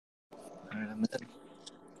I'm in.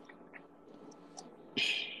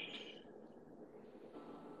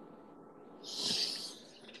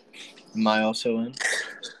 Am I also in?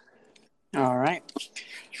 All right.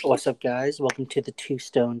 What's up, guys? Welcome to the Two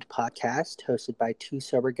Stoned podcast, hosted by two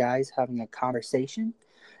sober guys having a conversation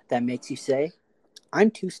that makes you say,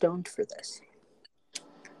 I'm too stoned for this.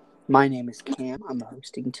 My name is Cam. I'm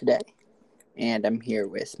hosting today, and I'm here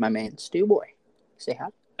with my man, Stu Boy. Say hi.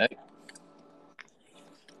 Hey.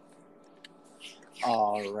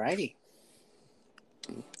 All righty.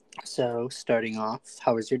 So, starting off,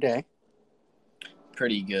 how was your day?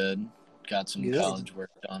 Pretty good. Got some Good. college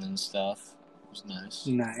work done and stuff. It was nice.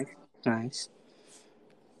 Nice.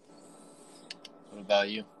 What about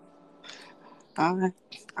you? I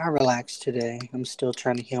relaxed today. I'm still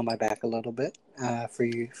trying to heal my back a little bit.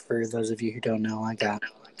 For those of you who don't know, I got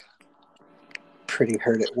pretty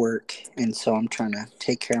hurt at work, and so I'm trying to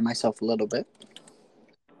take care of myself a little bit.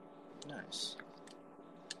 Nice.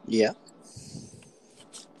 Yeah.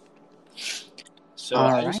 So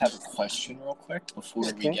I just have a question real quick before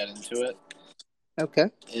we get into it. Okay.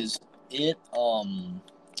 Is it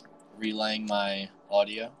relaying my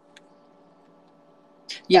audio?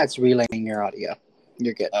 Yeah, it's relaying your audio.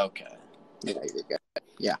 You're good. Okay. Yeah, you're good.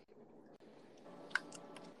 Yeah.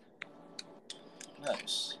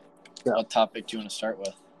 Nice. So, what topic do you want to start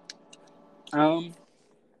with?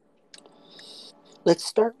 Let's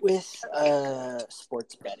start with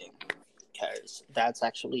sports betting, because that's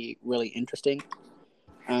actually really interesting.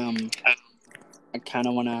 I kind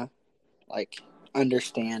of want to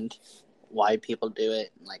understand why people do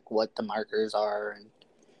it, and what the markers are and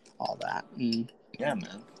all that. And yeah,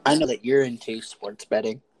 man. I know that you're into sports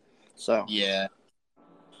betting, so yeah.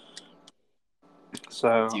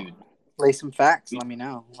 So, dude, lay some facts. Let me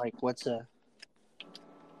know. What's a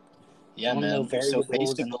yeah, man. So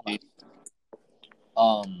basically,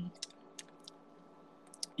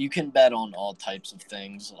 you can bet on all types of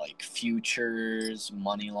things like futures,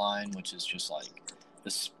 money line, which is just like the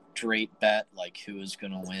straight bet, like who is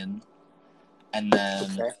going to win. And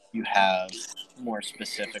then you have more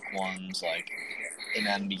specific ones like in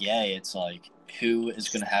NBA, it's like who is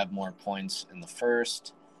going to have more points in the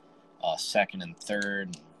first, second, and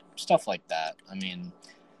third, stuff like that. I mean,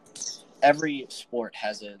 every sport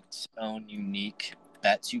has its own unique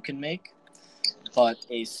bets you can make. But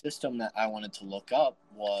a system that I wanted to look up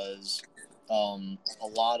was a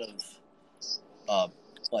lot of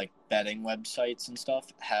betting websites and stuff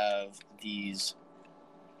have these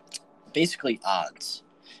basically odds.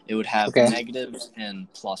 It would have negatives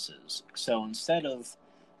and pluses. So instead of,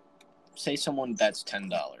 say someone bets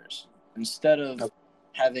 $10, instead of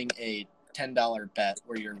having a $10 bet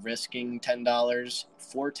where you're risking $10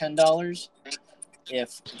 for $10,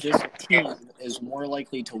 if this team is more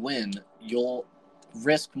likely to win, you'll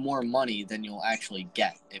risk more money than you'll actually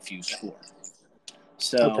get if you score.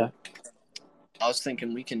 So I was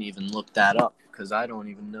thinking we can even look that up because I don't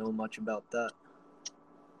even know much about that.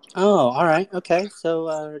 Oh, all right. Okay.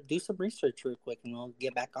 So do some research real quick and we'll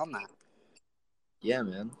get back on that. Yeah,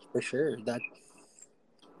 man. For sure.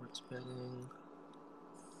 Sports betting.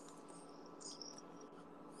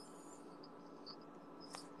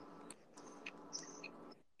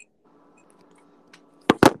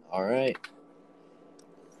 All right.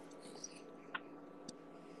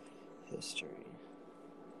 History.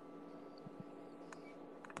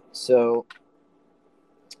 So,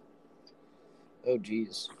 oh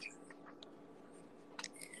geez.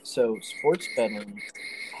 So, sports betting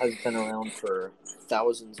has been around for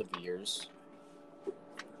thousands of years.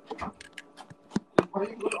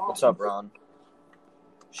 What's up, Ron?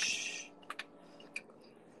 Shh.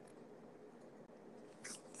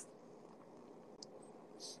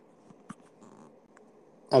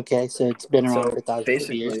 Okay, so it's been around for thousands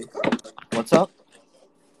of years. What's up?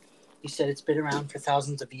 You said it's been around for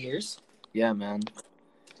thousands of years? Yeah, man.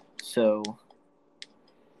 So,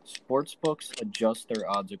 sports books adjust their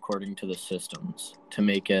odds according to the systems to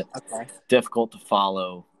make it difficult to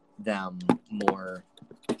follow them more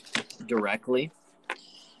directly.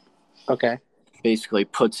 Okay. Basically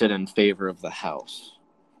puts it in favor of the house.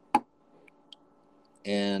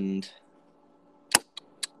 And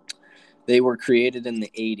they were created in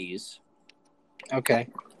the 80s. Okay.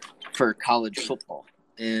 For college football.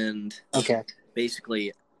 And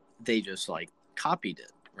basically they just copied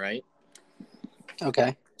it, right?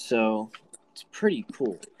 Okay. So it's pretty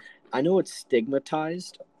cool. I know it's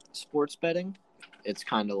stigmatized, sports betting. It's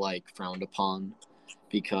kind of frowned upon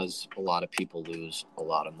because a lot of people lose a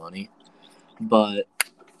lot of money. But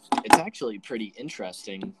it's actually pretty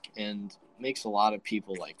interesting and makes a lot of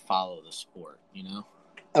people follow the sport, you know?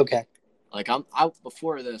 Okay. Like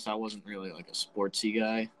before this, I wasn't really like a sportsy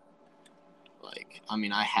guy. Like, I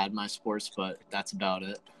mean, I had my sports, but that's about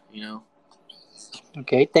it, you know?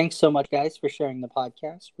 Okay, thanks so much, guys, for sharing the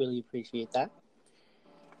podcast. Really appreciate that.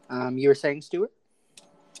 You were saying, Stuart?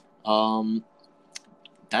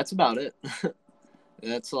 That's about it.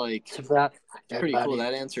 That's like, It's pretty cool. it.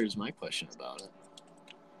 That answers my question about it.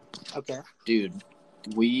 Okay. Dude,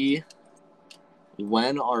 when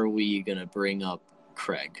are we gonna bring up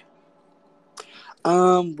Craig?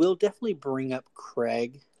 We'll definitely bring up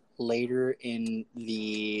Craig later in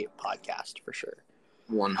the podcast for sure.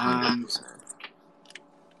 100%.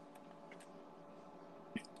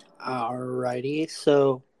 Alrighty,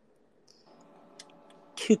 so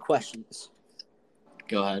 2 questions.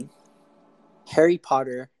 Go ahead. Harry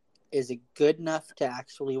Potter, is it good enough to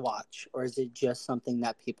actually watch, or is it just something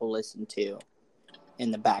that people listen to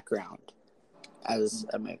in the background as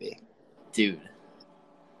a movie? Dude,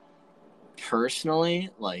 personally,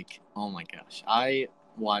 like, oh my gosh, I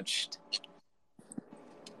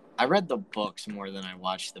read the books more than I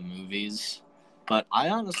watched the movies, but I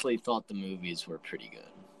honestly thought the movies were pretty good.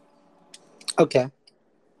 Okay.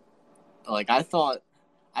 Like, I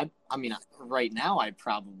mean, right now I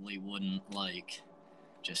probably wouldn't, like,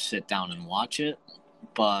 just sit down and watch it,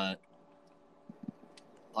 but,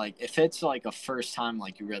 like, if it's, like, a first time,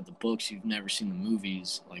 like, you read the books, you've never seen the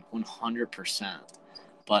movies, like, 100%.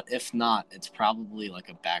 But if not, it's probably, like,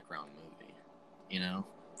 a background movie, you know?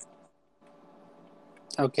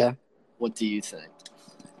 Okay. What do you think?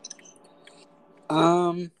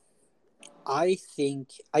 I think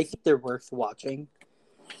they're worth watching.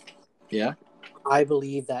 Yeah? I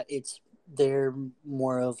believe that they're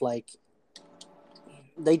more of like,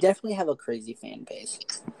 they definitely have a crazy fan base.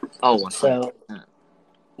 Oh, 100%. So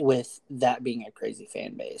with that being a crazy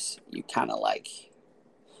fan base, you kind of like,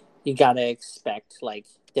 you gotta expect, like,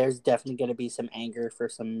 there's definitely going to be some anger for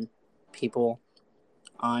some people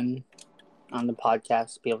on the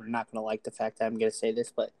podcast. People are not going to like the fact that I'm going to say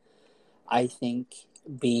this, but I think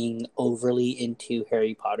being overly into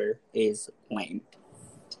Harry Potter is lame.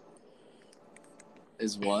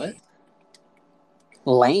 Is what?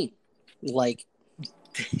 Lame. Like,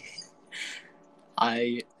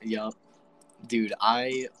 Yup. Dude,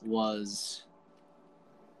 I was,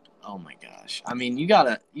 oh my gosh. I mean, you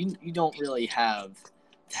don't really have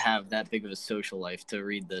to have that big of a social life to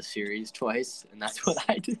read the series twice, and that's what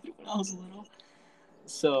I did when I was little.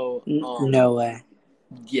 So, no way.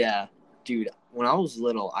 Yeah, dude, when I was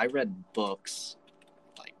little, I read books,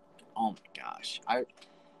 like, oh my gosh.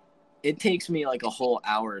 It takes me like a whole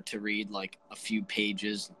hour to read like a few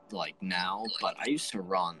pages like now, but I used to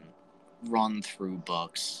run through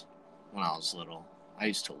books when I was little. I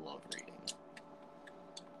used to love reading.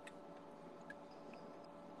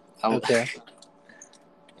 Okay.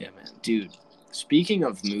 Yeah, man. Dude, speaking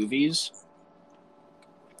of movies,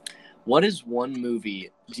 what is one movie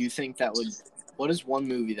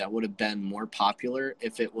that would have been more popular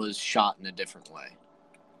if it was shot in a different way?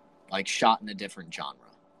 Like shot in a different genre.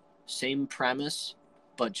 Same premise,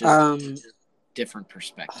 but just different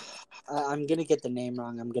perspective. I'm gonna get the name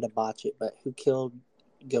wrong. I'm gonna botch it. But Who Killed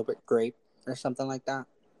Gilbert Grape or something like that?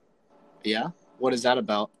 Yeah. What is that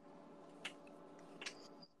about?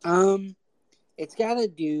 It's got to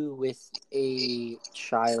do with a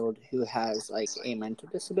child who has like a mental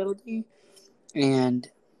disability, and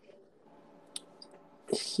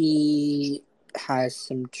he has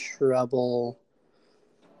some trouble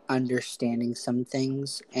understanding some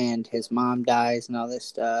things, and his mom dies and all this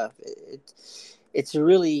stuff. It's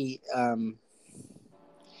really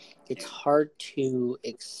it's hard to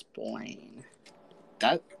explain.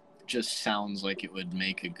 That just sounds like it would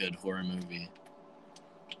make a good horror movie.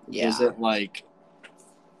 Yeah. Was it like,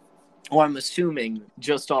 well, I'm assuming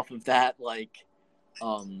just off of that like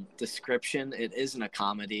description, it isn't a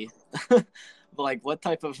comedy. But like what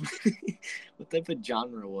type of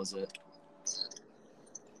genre was it?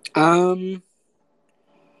 I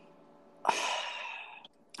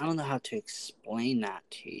don't know how to explain that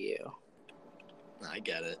to you. I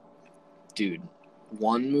get it. Dude,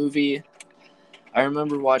 one movie, I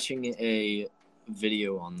remember watching a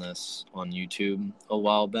video on this on YouTube a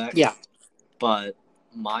while back. Yeah. But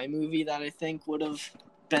my movie that I think would have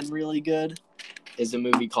been really good is a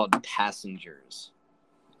movie called Passengers.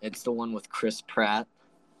 It's the one with Chris Pratt.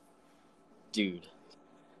 Dude.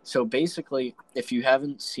 So basically, if you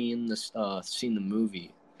haven't seen the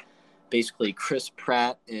movie, basically Chris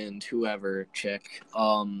Pratt and whoever chick,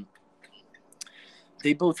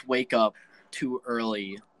 they both wake up too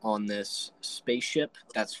early on this spaceship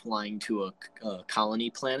that's flying to a colony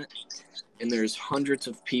planet, and there's hundreds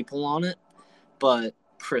of people on it, but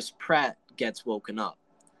Chris Pratt gets woken up.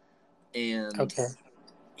 And Okay.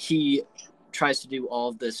 he tries to do all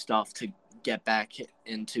of this stuff to get back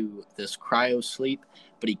into this cryo sleep,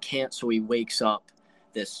 but he can't, so he wakes up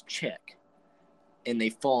this chick. And they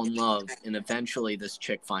fall in love, and eventually this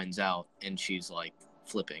chick finds out, and she's, like,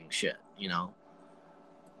 flipping shit, you know?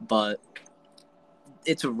 But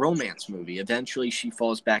it's a romance movie. Eventually she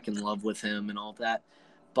falls back in love with him and all that.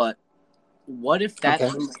 But what if that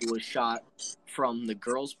movie was shot from the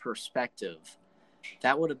girl's perspective?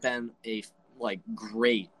 That would have been a, like,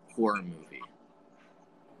 great horror movie.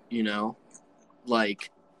 You know?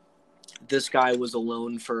 Like, this guy was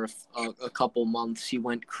alone for a couple months. He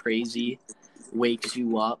went crazy, wakes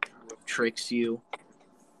you up, tricks you.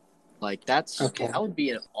 Like, that would be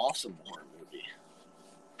an awesome horror movie.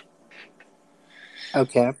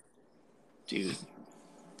 Okay. Dude.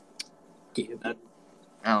 That,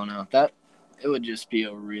 I don't know. It would just be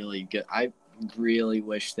a really good... I really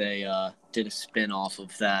wish they did a spin-off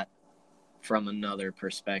of that from another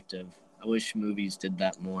perspective. I wish movies did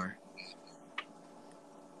that more.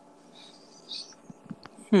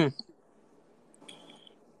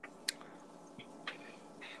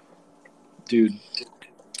 Dude.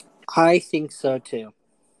 I think so too.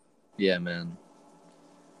 Yeah, man.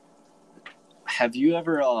 Have you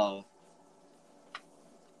ever Oh,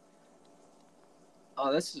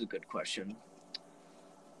 this is a good question.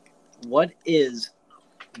 What is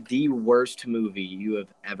the worst movie you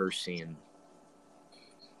have ever seen?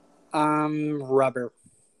 Rubber.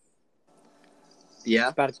 Yeah?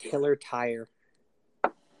 It's about a killer tire.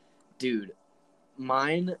 Dude,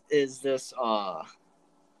 mine is this,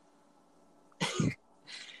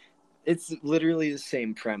 it's literally the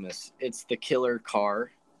same premise. It's the killer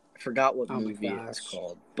car. I forgot what movie it's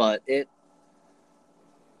called. But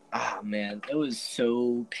man, it was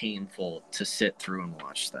so painful to sit through and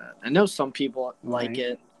watch that. I know some people like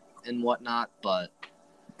it and whatnot, but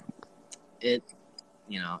it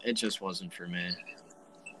just wasn't for me.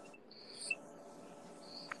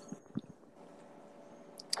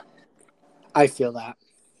 I feel that.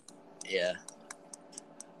 Yeah.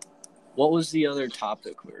 What was the other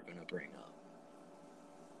topic we were going to bring up?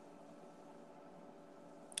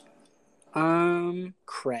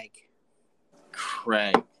 Craig.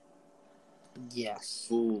 Yes.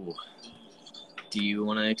 Ooh. Do you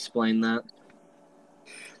want to explain that?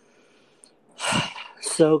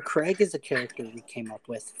 So Craig is a character we came up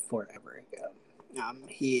with forever ago.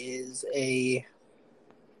 He is a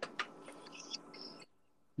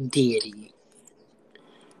deity.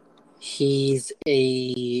 He's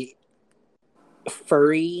a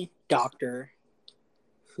furry doctor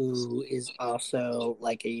who is also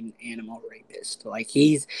like an animal rapist. Like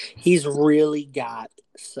he's really got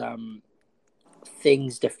some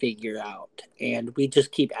things to figure out, and we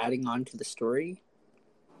just keep adding on to the story.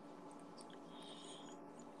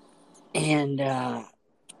 And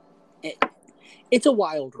it's a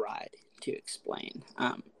wild ride to explain.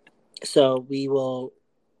 So we will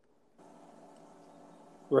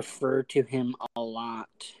refer to him a lot.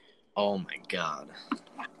 Oh my god.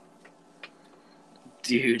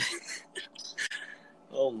 Dude.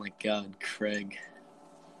 Oh my god, Craig.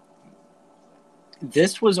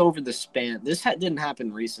 This was over the span. This didn't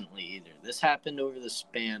happen recently either. This happened over the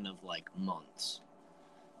span of like months.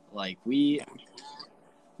 Like we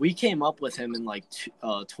came up with him in like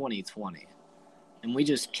 2020, and we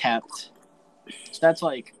just kept. So that's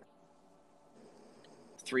like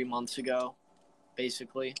 3 months ago,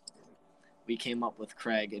 basically. We came up with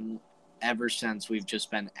Craig, and ever since we've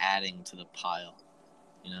just been adding to the pile,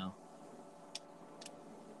 you know.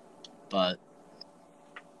 But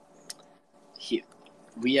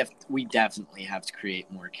we definitely have to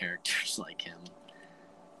create more characters like him.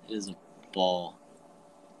 It is a ball.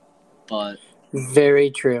 But very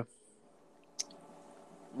true.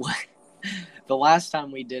 The last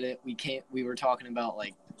time we did it, we were talking about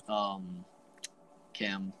like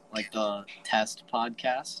Cam, like the test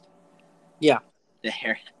podcast. Yeah. The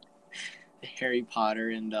Harry Potter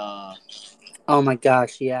and oh my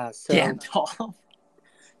gosh, yeah. So Gandalf.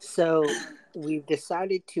 So we've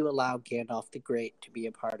decided to allow Gandalf the Great to be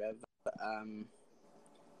a part of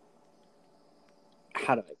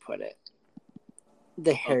how do I put it?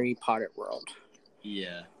 The Harry Potter world.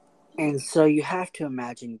 Yeah. And so you have to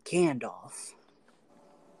imagine Gandalf,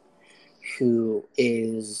 who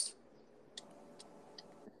is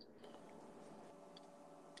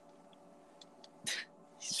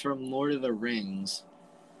he's from Lord of the Rings.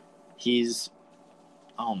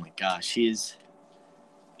 Oh my gosh,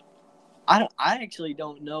 I actually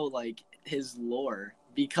don't know like his lore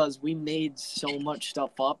because we made so much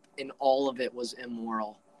stuff up and all of it was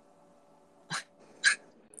immoral.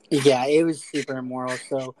 Yeah, it was super immoral.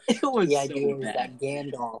 So It was the so idea is bad. that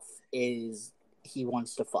Gandalf he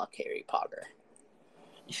wants to fuck Harry Potter,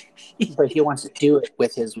 but he wants to do it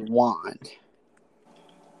with his wand.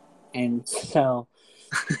 And so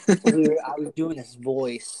I was doing this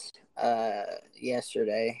voice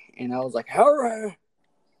yesterday, and I was like, Harry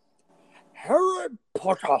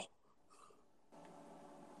Potter.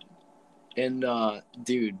 And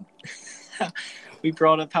dude, we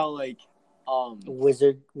brought up how like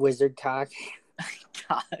Wizard cock.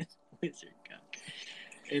 God, wizard cock.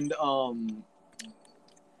 And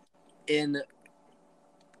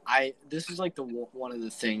this is like one of the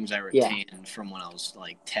things I retained from when I was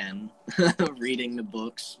like 10 reading the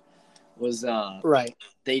books was right.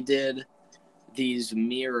 They did these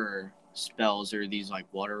mirror spells or these like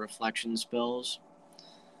water reflection spells,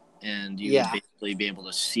 and you would basically be able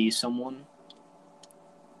to see someone.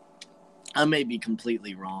 I may be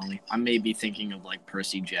completely wrong. I may be thinking of like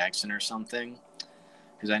Percy Jackson or something,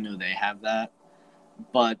 because I know they have that.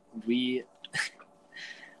 But we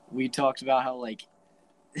talked about how like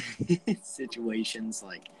situations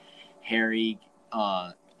like Harry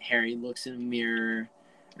looks in a mirror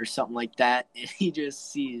or something like that, and he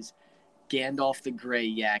just sees Gandalf the Grey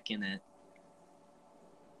yakking it,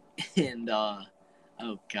 and oh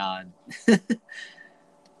god.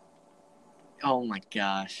 Oh my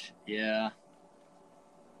gosh, yeah.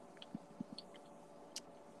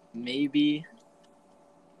 Maybe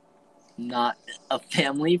not a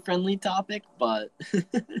family-friendly topic, but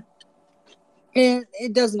And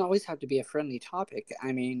it doesn't always have to be a friendly topic.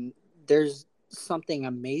 I mean, there's something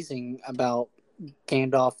amazing about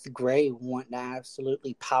Gandalf the Grey wanting to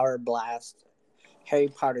absolutely power blast Harry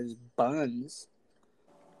Potter's buns.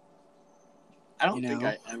 I don't think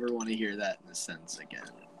I ever want to hear that in a sentence again.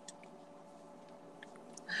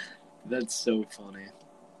 That's so funny.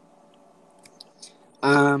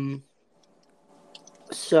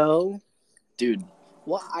 So, dude,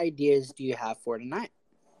 what ideas do you have for tonight?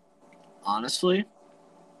 Honestly,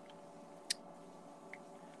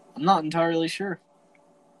 I'm not entirely sure.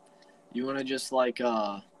 You want to just like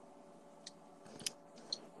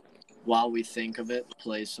while we think of it,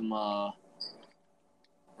 play some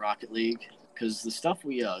Rocket League, because the stuff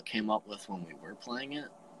we came up with when we were playing it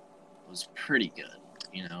was pretty good.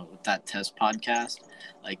 You know, with that test podcast,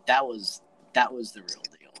 like that was the real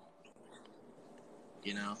deal.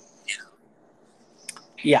 You know?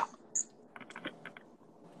 Yeah.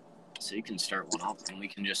 So you can start one off, and we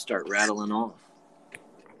can just start rattling off.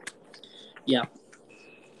 Yeah.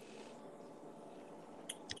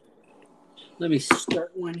 Let me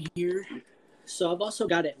start one here. So I've also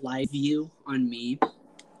got it live view on me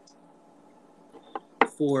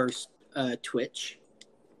for Twitch.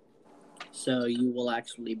 So you will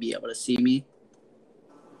actually be able to see me.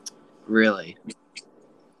 Really?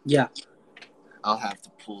 Yeah. I'll have to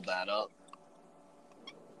pull that up.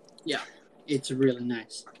 Yeah. It's really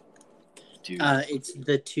nice. Dude. It's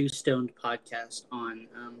the Two Stoned podcast on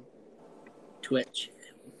Twitch.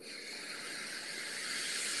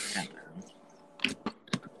 Yeah,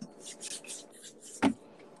 man.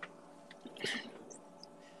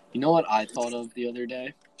 You know what I thought of the other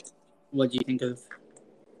day? What do you think of?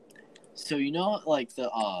 So you know, like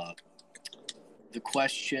the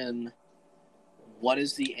question, what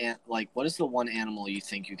is the one animal you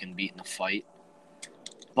think you can beat in a fight?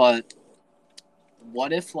 But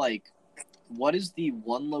what is the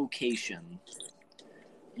one location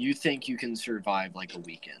you think you can survive like a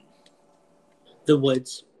weekend? The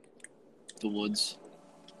woods. The woods?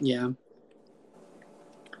 Yeah.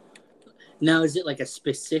 Now, is it like a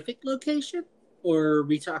specific location? Or are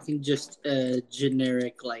we talking just a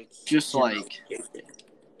generic, like... Just like...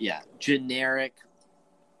 Yeah, generic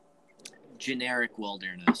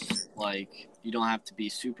wilderness. Like, you don't have to be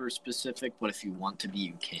super specific, but if you want to be,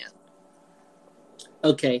 you can.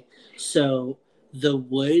 Okay, so the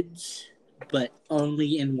woods, but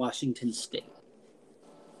only in Washington State.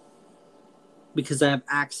 Because I have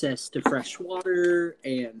access to fresh water,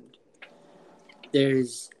 and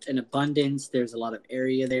there's an abundance, there's a lot of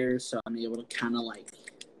area there, so I'm able to kind of like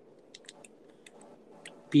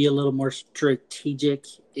be a little more strategic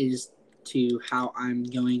as to how I'm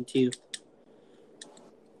going to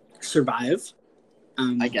survive.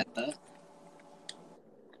 I get that.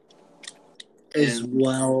 As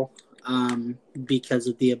well, because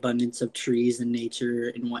of the abundance of trees and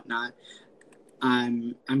nature and whatnot,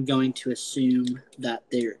 I'm going to assume that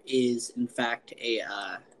there is, in fact, a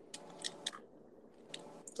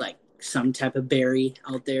like some type of berry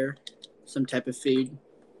out there, some type of food.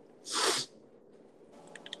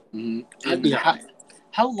 Mm-hmm. And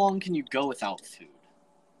how long can you go without food?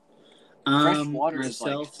 Fresh water is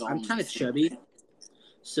like Myself, its I'm own kind of thing. chubby,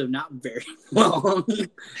 so not very long.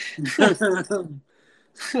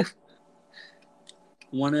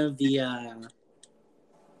 One of the,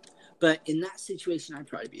 but in that situation, I'd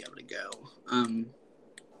probably be able to go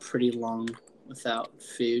pretty long without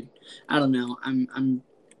food. I don't know.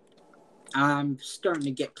 I'm starting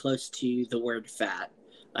to get close to the word fat.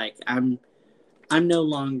 Like I'm no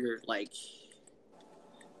longer like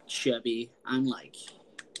chubby. I'm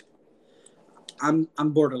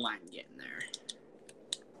borderline getting there.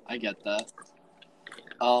 I get that.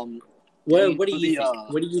 What do you think?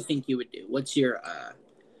 What do you think you would do? What's your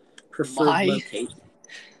preferred location?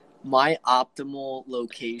 My optimal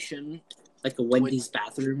location, like a Wendy's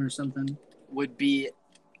bathroom or something, would be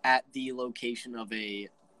at the location of a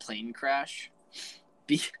plane crash.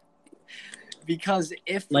 Because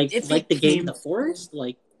if the game The Forest,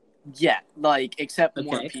 except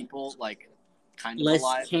more people kind of less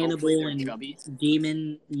alive, cannibal and chubby.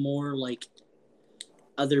 Demon, more like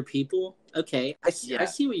other people. Okay, I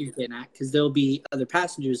see what you're getting at, because there'll be other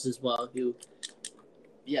passengers as well who.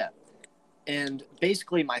 Yeah, and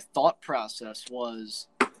basically my thought process was,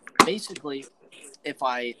 basically, if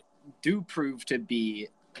I do prove to be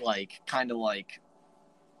kind of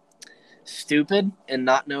stupid and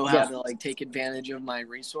not know how to take advantage of my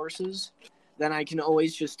resources, then I can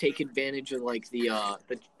always just take advantage of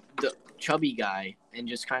the chubby guy and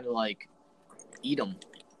just kind of eat him.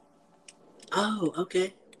 Oh,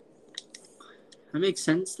 okay. That makes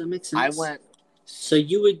sense. I went. So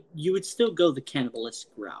you would still go the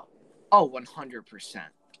cannibalistic route? Oh, 100%.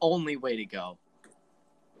 Only way to go.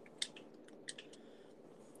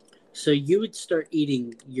 So you would start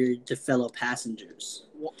eating your fellow passengers.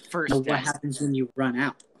 First day. What happens when you run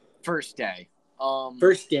out? First day.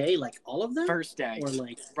 First day, like all of them? First day. Or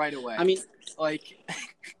right away. I mean, I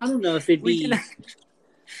don't know if it'd be.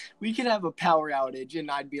 We could have a power outage, and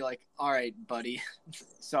I'd be like, "All right, buddy."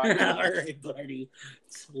 Sorry. All right, buddy.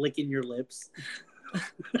 Just licking your lips.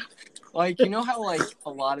 You know how a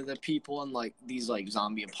lot of the people in these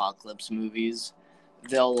zombie apocalypse movies,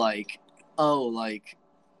 they'll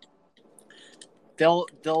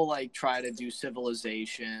they'll try to do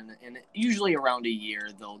civilization, and usually around a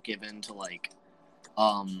year they'll give in to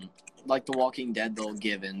The Walking Dead, they'll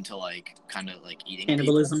give in to kind of eating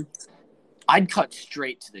cannibalism. People. I'd cut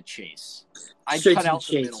straight to the chase. I'd straight cut to out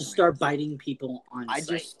the chase. Just start biting people on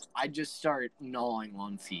sight. I just start gnawing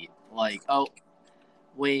on feet. Oh,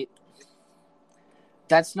 wait.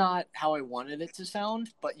 That's not how I wanted it to sound,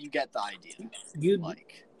 but you get the idea. You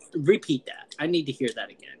repeat that. I need to hear that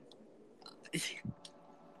again.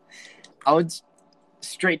 I would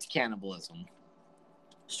straight to cannibalism.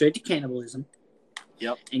 Straight to cannibalism.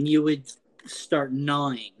 Yep. And you would start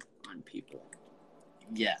gnawing on people.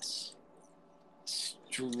 Yes.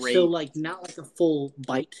 Straight. So not like a full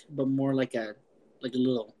bite, but more like a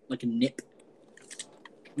little a nip.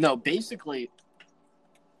 No, basically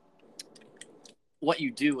what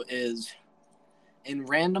you do is in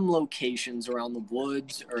random locations around the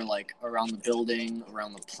woods or around the building,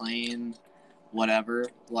 around the plane, whatever,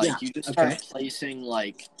 you just start placing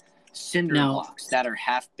cinder blocks that are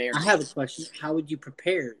half buried. I have a question. How would you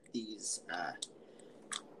prepare these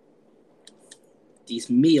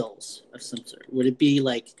meals of some sort? Would it be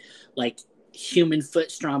like human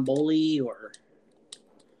foot stromboli, or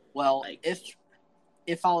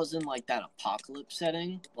if I was in that apocalypse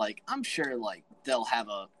setting, I'm sure they'll have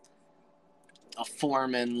a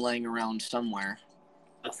foreman laying around somewhere.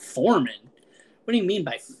 A foreman? What do you mean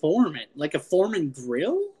by foreman? Like a foreman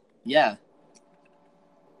grill? Yeah.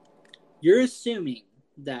 You're assuming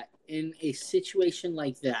that in a situation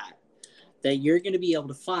like that you're going to be able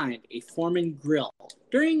to find a foreman grill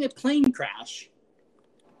during a plane crash.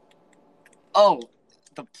 Oh,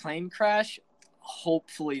 the plane crash?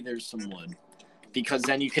 Hopefully there's some wood. Because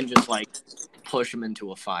then you can just, push them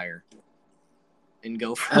into a fire. And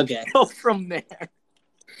go from there.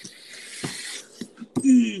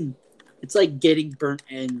 It's like getting burnt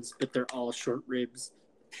ends, but they're all short ribs.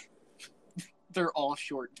 They're all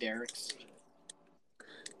short derricks.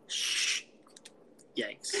 Shh.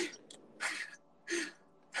 Yikes.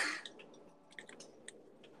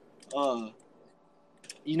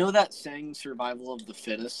 You know that saying, survival of the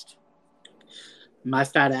fittest? My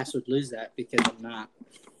fat ass would lose that because I'm not.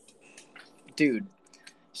 Dude,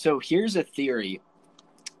 so here's a theory.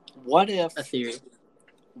 What if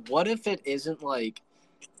it isn't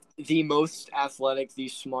the most athletic, the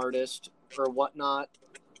smartest, or whatnot?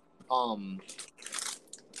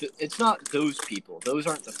 It's not those people. Those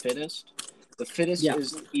aren't the fittest. The fittest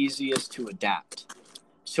is the easiest to adapt.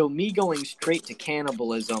 So me going straight to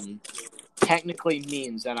cannibalism technically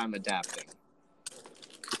means that I'm adapting.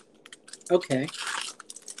 Okay.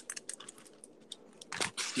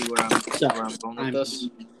 See where I'm going with this?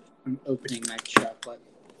 I'm opening my chocolate.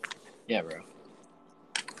 Yeah, bro.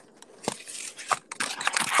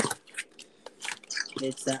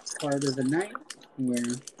 It's that part of the night where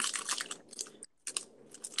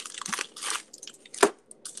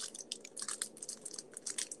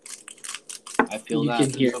I feel you that can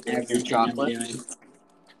hear opening your everything I'm chocolate. doing.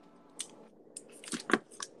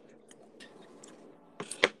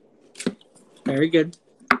 Very good.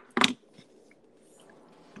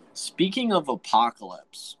 Speaking of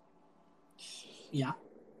apocalypse, Yeah.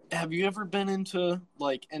 have you ever been into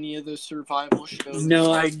like any of the survival shows?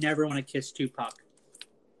 No, I never want to kiss Tupac.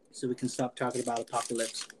 So we can stop talking about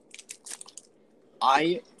apocalypse.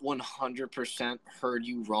 I 100% heard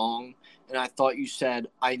you wrong, and I thought you said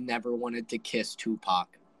I never wanted to kiss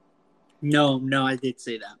Tupac. No, I did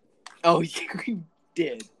say that. Oh, you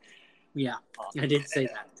did. Yeah, I did say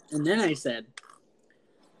that. And then I said,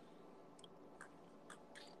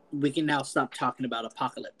 we can now stop talking about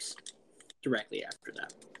apocalypse directly after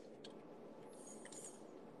that.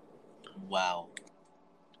 Wow.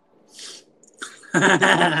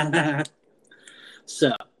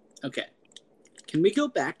 So, okay. Can we go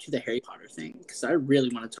back to the Harry Potter thing? Because I really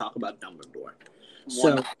want to talk about Dumbledore.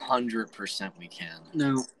 100% we can.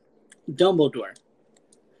 Now, Dumbledore.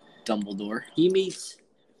 He meets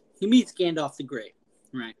Gandalf the Great,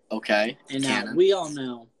 right? Okay. And now we all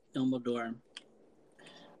know Dumbledore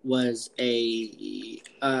was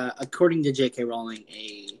according to J.K. Rowling,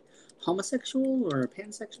 a homosexual or a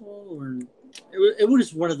pansexual, or it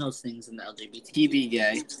was one of those things in the LGBT. He be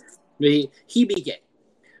gay. He be gay.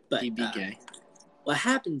 But he be gay. What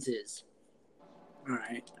happens is, all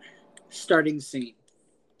right, starting scene.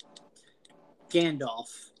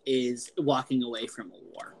 Gandalf is walking away from a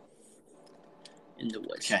war in the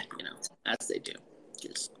woods, okay. As they do.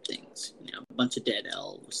 Just things, a bunch of dead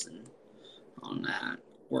elves and all that.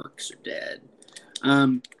 Orcs are dead.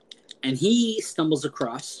 And he stumbles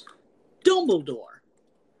across Dumbledore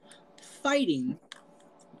fighting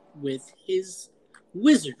with his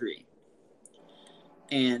wizardry.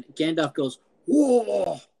 And Gandalf goes,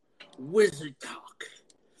 "Whoa, wizard talk."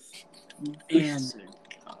 And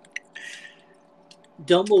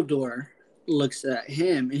Dumbledore looks at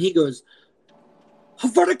him and he goes,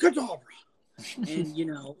 "Avada Kedavra," and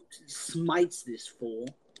smites this fool.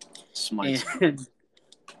 And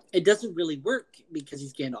it doesn't really work because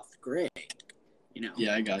he's Gandalf the Grey.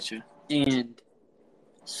 Yeah, I got you. And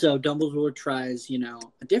so Dumbledore tries,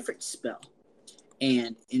 a different spell.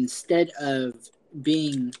 And instead of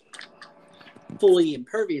being fully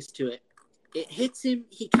impervious to it, it hits him,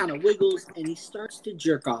 he kind of wiggles, and he starts to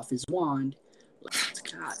jerk off his wand.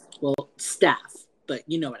 Staff, but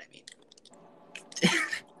you know what I mean.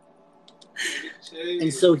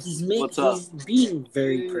 And so he's being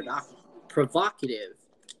very provocative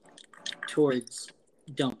towards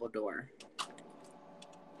Dumbledore.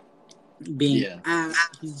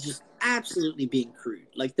 He's just absolutely being crude.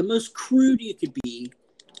 Like the most crude you could be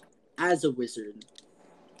as a wizard.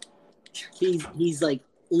 He's like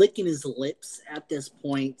licking his lips at this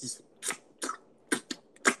point. Just,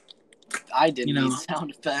 I didn't need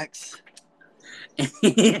sound effects. And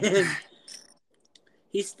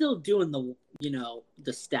he's still doing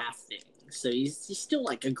the staff thing. So he's still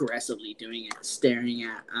like aggressively doing it, staring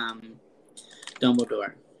at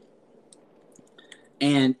Dumbledore.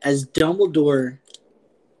 And as Dumbledore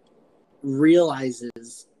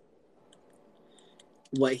realizes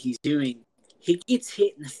what he's doing, he gets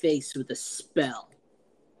hit in the face with a spell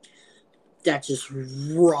that just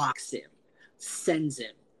rocks him, sends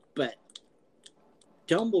him. But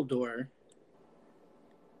Dumbledore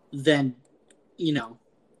then,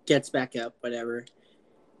 gets back up, whatever,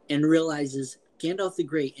 and realizes Gandalf the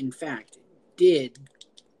Great, in fact, did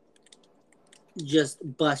just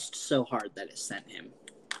bust so hard that it sent him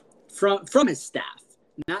from his staff,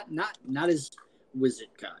 not his wizard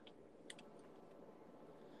card.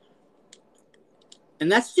 And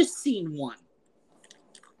that's just scene one.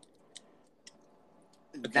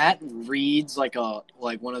 That reads like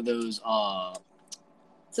one of those.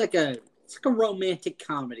 It's like a romantic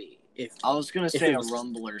comedy. If I was gonna say a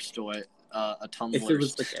Rumbler story, a Tumblr. If it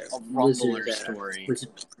was like a Rumbler story,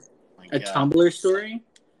 a Tumblr story.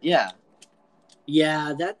 Yeah.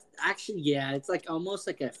 Yeah, that's actually it's like almost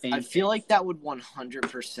like a fan. I feel like that would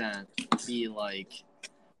 100% be like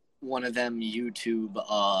one of them YouTube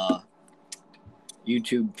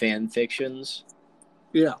fan fictions.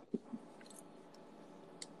 Yeah.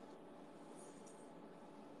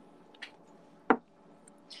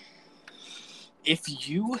 If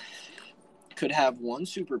you could have one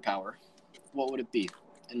superpower, what would it be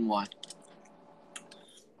and why?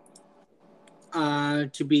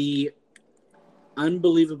 To be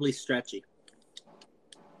unbelievably stretchy.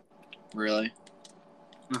 Really?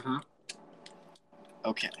 Uh-huh.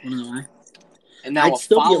 Okay. You know why? And now I'd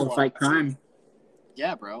still be able to fight crime.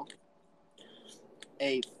 Yeah, bro.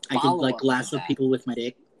 I could like lasso people with my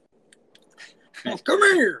dick. Like, come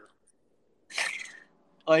here.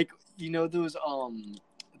 Like, you know those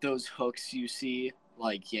hooks you see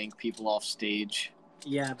like yank people off stage?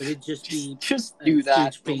 Yeah, but it'd just be just do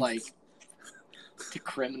that, but penis. like to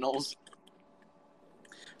criminals.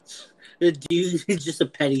 The dude is just a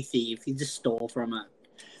petty thief. He just stole from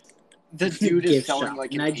the dude is selling shop,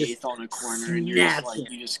 like and an I just eighth on a corner, and you're just like him.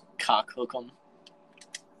 you just cock hook him.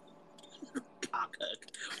 Cock hook.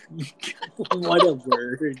 What a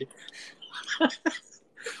word.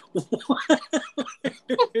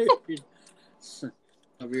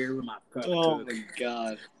 Over here with my cock hook. My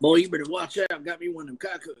god. Boy, you better watch out. Got me one of them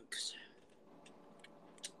cock hooks.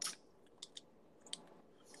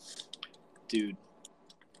 Dude.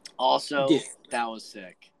 Also, that was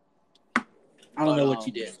sick. I don't know what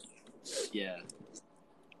you did. Yeah.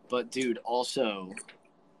 But, dude, also...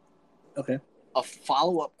 Okay. A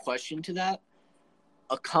follow-up question to that,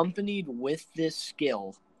 accompanied with this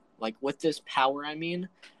skill, like with this power, I mean,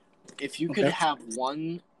 if you could have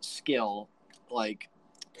one skill, like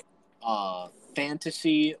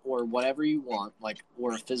fantasy or whatever you want, like,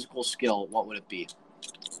 or a physical skill, what would it be?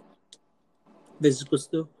 Physical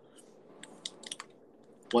skill?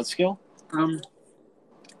 What skill? To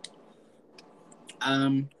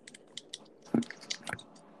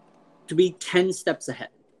be 10 steps ahead.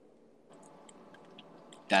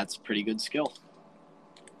 That's a pretty good skill.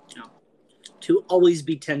 No. To always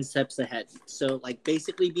be 10 steps ahead. So, like,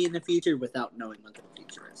 basically be in the future without knowing what the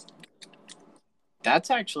future is. That's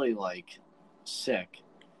actually, like, sick.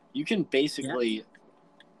 You can basically... Yeah.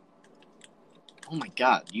 Oh, my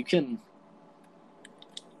God. You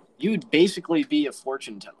would basically be a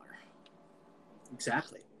fortune teller.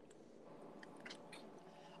 Exactly.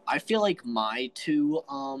 I feel like my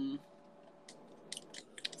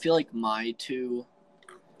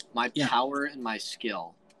power and my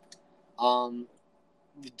skill.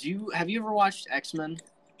 Have you ever watched X-Men?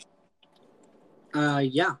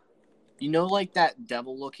 Yeah. You know, like that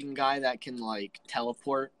devil-looking guy that can like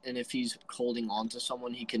teleport, and if he's holding on to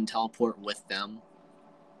someone, he can teleport with them.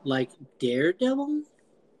 Like Daredevil?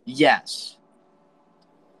 Yes.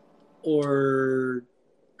 Or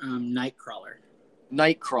Nightcrawler.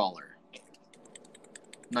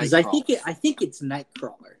 Because I think it's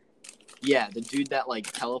Nightcrawler. Yeah, the dude that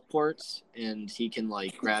like teleports and he can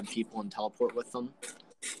like grab people and teleport with them.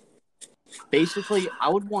 Basically, I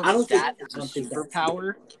would want that as a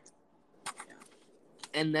superpower.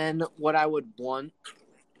 And then what I would want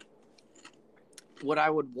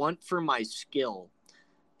for my skill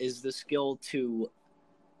is the skill to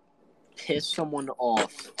piss someone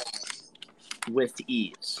off with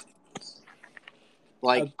ease.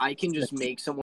 Like, I can just make someone